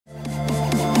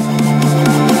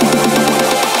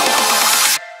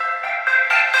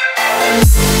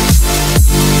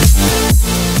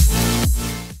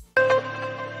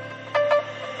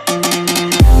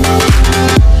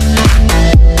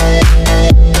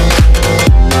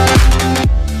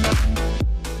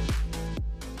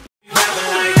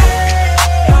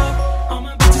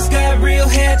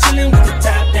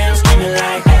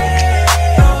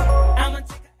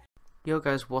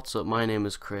guys, what's up? My name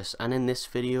is Chris, and in this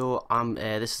video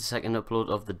this is the second upload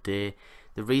of the day.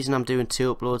 The reason I'm doing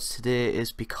two uploads today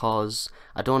is because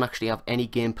I don't actually have any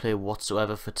gameplay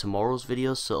whatsoever for tomorrow's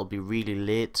video, so it'll be really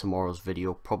late tomorrow's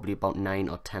video, probably about 9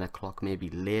 or 10 o'clock, maybe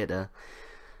later.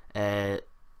 So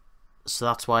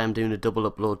that's why I'm doing a double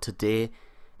upload today.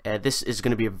 This is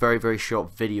going to be a very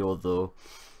short video though.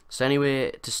 So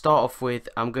anyway, to start off with,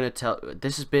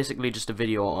 this is basically just a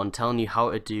video on telling you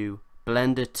how to do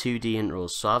Blender 2D intros.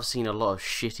 So I've seen a lot of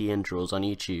shitty intros on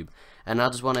YouTube, and I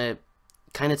just want to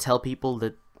kind of tell people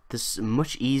that there's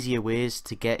much easier ways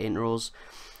to get intros.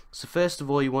 So first of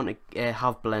all, you want to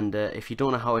have Blender. If you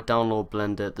don't know how to download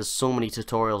Blender, there's so many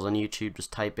tutorials on YouTube.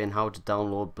 Just type in how to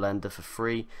download Blender for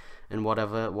free and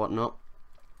whatnot.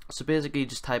 So basically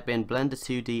just type in Blender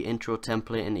 2D intro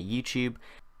template into YouTube.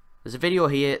 There's a video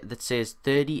here that says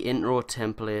 30 intro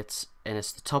templates, and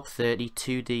it's the top 30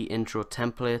 2D intro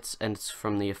templates, and it's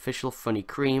from the official Funny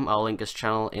Cream. I'll link his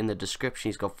channel in the description.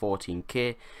 He's got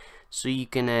 14k, so you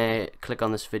can click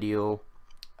on this video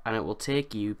and it will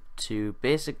take you to,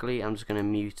 basically, I'm just going to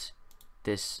mute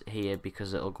this here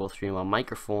because it'll go through my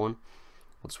microphone.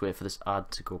 Let's wait for this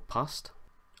ad to go past.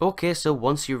 Okay, so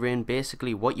once you're in,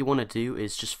 basically what you want to do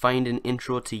is just find an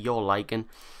intro to your liking.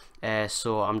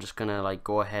 So I'm just gonna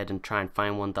go ahead and try and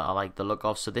find one that I like the look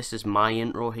of. So this is my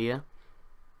intro here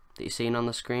that you're seeing on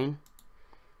the screen.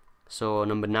 So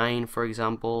number 9, for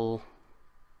example.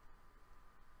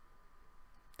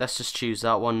 Let's just choose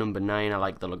that one, number 9. I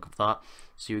like the look of that.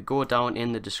 So you go down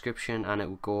in the description and it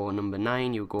will go number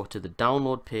 9. You go to the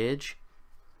download page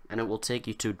and it will take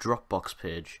you to a Dropbox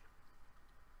page.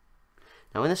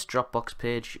 Now in this Dropbox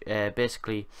page,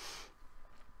 basically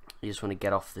you just want to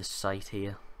get off this site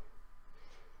here.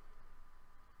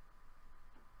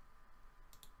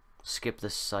 Skip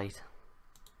this site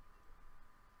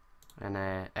and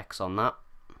X on that,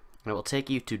 and it will take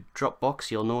you to Dropbox.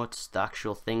 You'll know it's the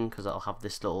actual thing because it'll have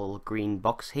this little green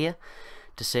box here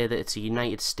to say that it's a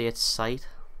United States site.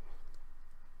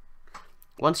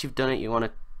 Once you've done it, you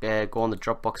want to go on the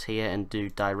Dropbox here and do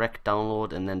direct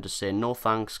download, and then just say no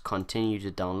thanks, continue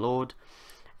to download,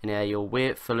 and you'll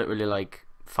wait for literally like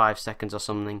 5 seconds or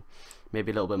something,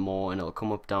 maybe a little bit more, and it'll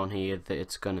come up down here that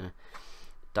it's gonna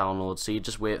download. So you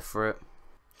just wait for it.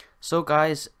 So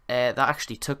guys, that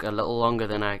actually took a little longer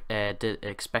than I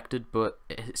expected, but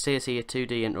it says here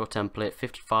 2D intro template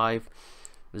 55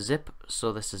 zip,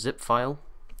 so this is a zip file.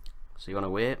 So you want to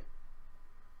wait.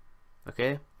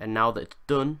 Okay, and now that it's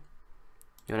done,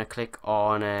 you want to click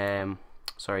on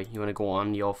you want to go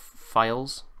on your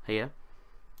files here.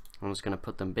 I'm just going to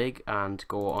put them big and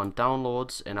go on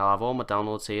downloads, and I'll have all my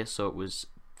downloads here. So it was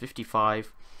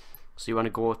 55. So you want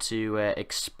to go to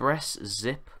express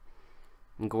zip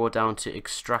and go down to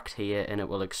extract here, and it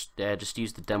will just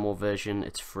use the demo version.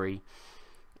 It's free,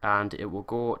 and it will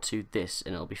go to this,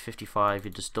 and it'll be 55.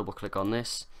 You just double click on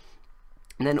this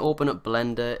and then open up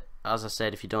Blender. As I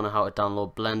said, if you don't know how to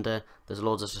download Blender, there's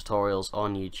loads of tutorials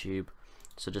on YouTube,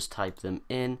 so just type them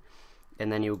in.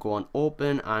 And then you would go on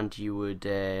open, and you would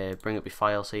bring up your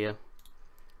files here,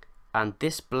 and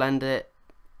this Blender,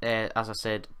 as I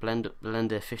said,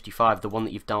 Blender 55, the one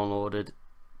that you've downloaded,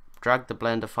 drag the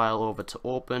Blender file over to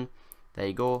open. There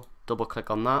you go, double click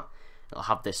on that, it'll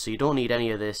have this. So you don't need any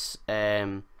of this.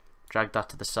 Drag that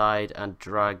to the side and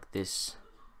drag this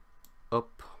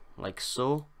up like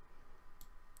so,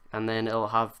 and then it'll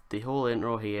have the whole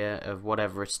intro here of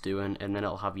whatever it's doing, and then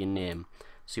it'll have your name.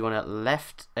 So you want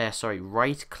to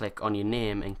right click on your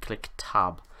name and click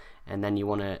tab, and then you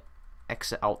want to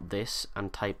exit out this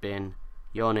and type in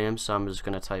your name. So I'm just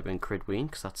going to type in Chrid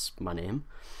because that's my name,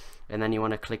 and then you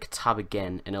want to click tab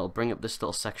again, and it'll bring up this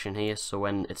little section here. So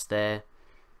when it's there,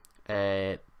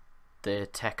 the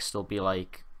text will be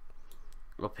like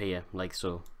up here like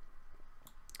so,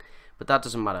 but that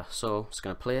doesn't matter. So I'm just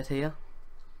going to play it here,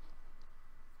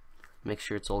 make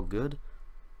sure it's all good.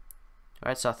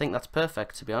 Alright, so I think that's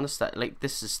perfect, to be honest.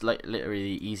 This is literally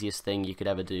the easiest thing you could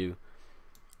ever do.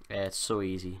 It's so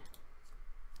easy.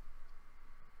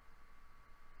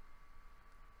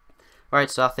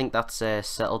 Alright, so I think that's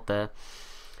settled there.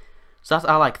 So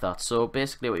I like that. So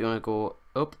basically what you want to go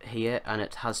up here, and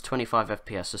it has 25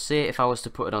 FPS. So say if I was to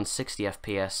put it on 60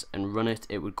 FPS and run it,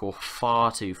 it would go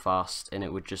far too fast, and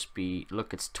it would just be,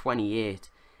 look, it's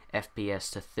 28 FPS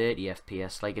to 30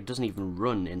 FPS, like it doesn't even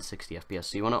run in 60 FPS.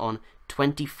 So you want it on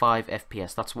 25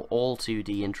 FPS. That's what all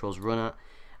 2D intros run at,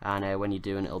 and when you're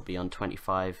doing it, it'll be on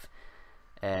 25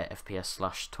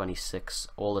 FPS / 26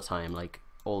 all the time, like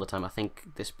all the time. I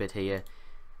think this bit here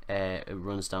it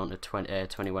runs down to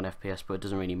 21 FPS, but it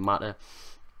doesn't really matter.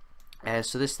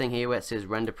 So this thing here where it says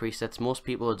render presets, most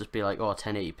people will just be like, oh,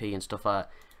 1080p and stuff like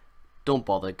that. Don't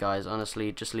bother, guys,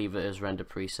 honestly, just leave it as render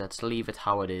presets, leave it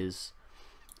how it is.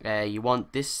 You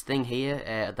want this thing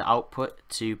here, the output,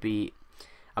 to be,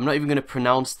 I'm not even going to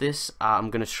pronounce this, I'm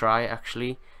going to try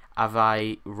actually,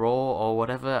 Avai raw or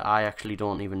whatever, I actually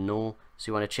don't even know. So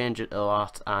you want to change it a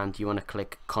lot, and you want to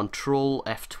click Control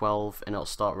F12 and it'll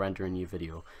start rendering your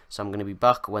video. So I'm going to be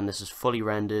back when this is fully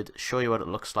rendered, show you what it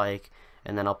looks like,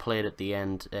 and then I'll play it at the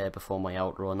end before my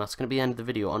outro, and that's going to be the end of the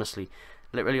video. Honestly,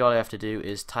 literally all I have to do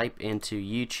is type into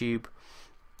YouTube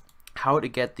how to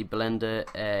get the Blender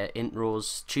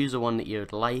intros, choose the one that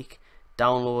you'd like,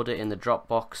 download it in the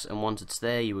Dropbox, and once it's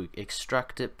there you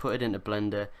extract it, put it into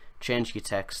Blender, change your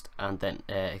text, and then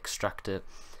extract it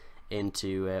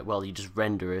into, well, you just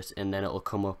render it and then it'll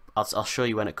come up. I'll show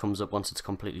you when it comes up once it's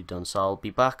completely done, so I'll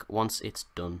be back once it's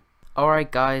done. Alright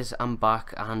guys, I'm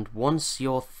back, and once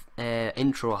your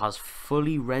intro has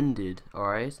fully rendered,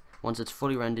 alright, once it's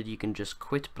fully rendered you can just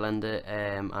quit Blender,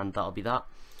 and that'll be that.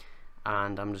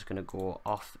 And I'm just gonna go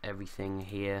off everything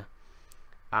here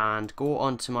and go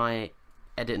on to my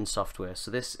editing software. So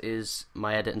this is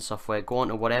my editing software. Go on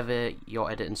to whatever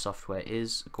your editing software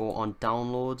is, go on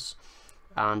downloads,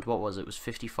 and what was it? It was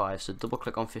 55, so double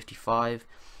click on 55.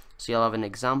 So you'll have an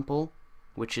example,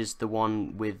 which is the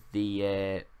one with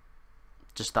the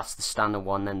just, that's the standard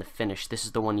one, then the finish. This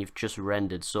is the one you've just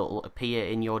rendered, so it'll appear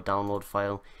in your download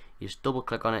file. You just double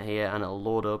click on it here and it'll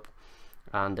load up,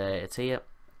 and it's here,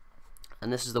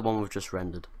 and this is the one we've just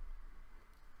rendered.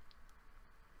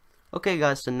 Okay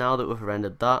guys, so now that we've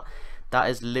rendered that, that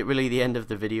is literally the end of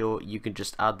the video. You can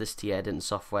just add this to your editing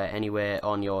software anywhere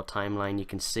on your timeline. You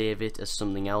can save it as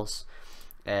something else.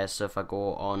 So if I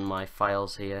go on my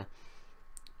files here,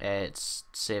 it's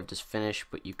saved as finished,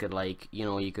 but you could, like, you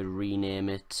know, you could rename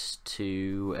it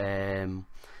to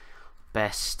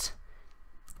best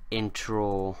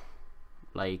intro,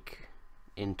 like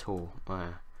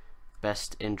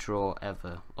best intro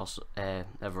ever,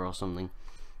 or something,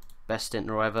 best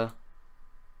intro ever.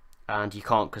 And you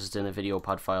can't because it's in a video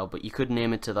pad file, but you could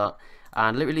name it to that.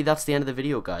 And literally that's the end of the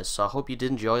video, guys. So I hope you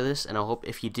did enjoy this, and I hope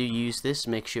if you do use this,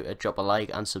 make sure to drop a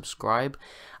like and subscribe,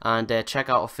 and check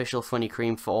out Official Funny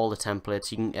Cream for all the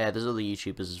templates. You can there's other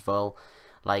YouTubers as well,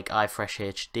 like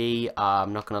iFreshHD.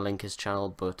 I'm not gonna link his channel,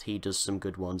 but he does some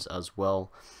good ones as well.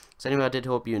 So anyway, I did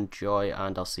hope you enjoy,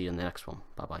 and I'll see you in the next one.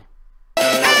 Bye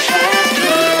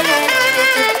bye.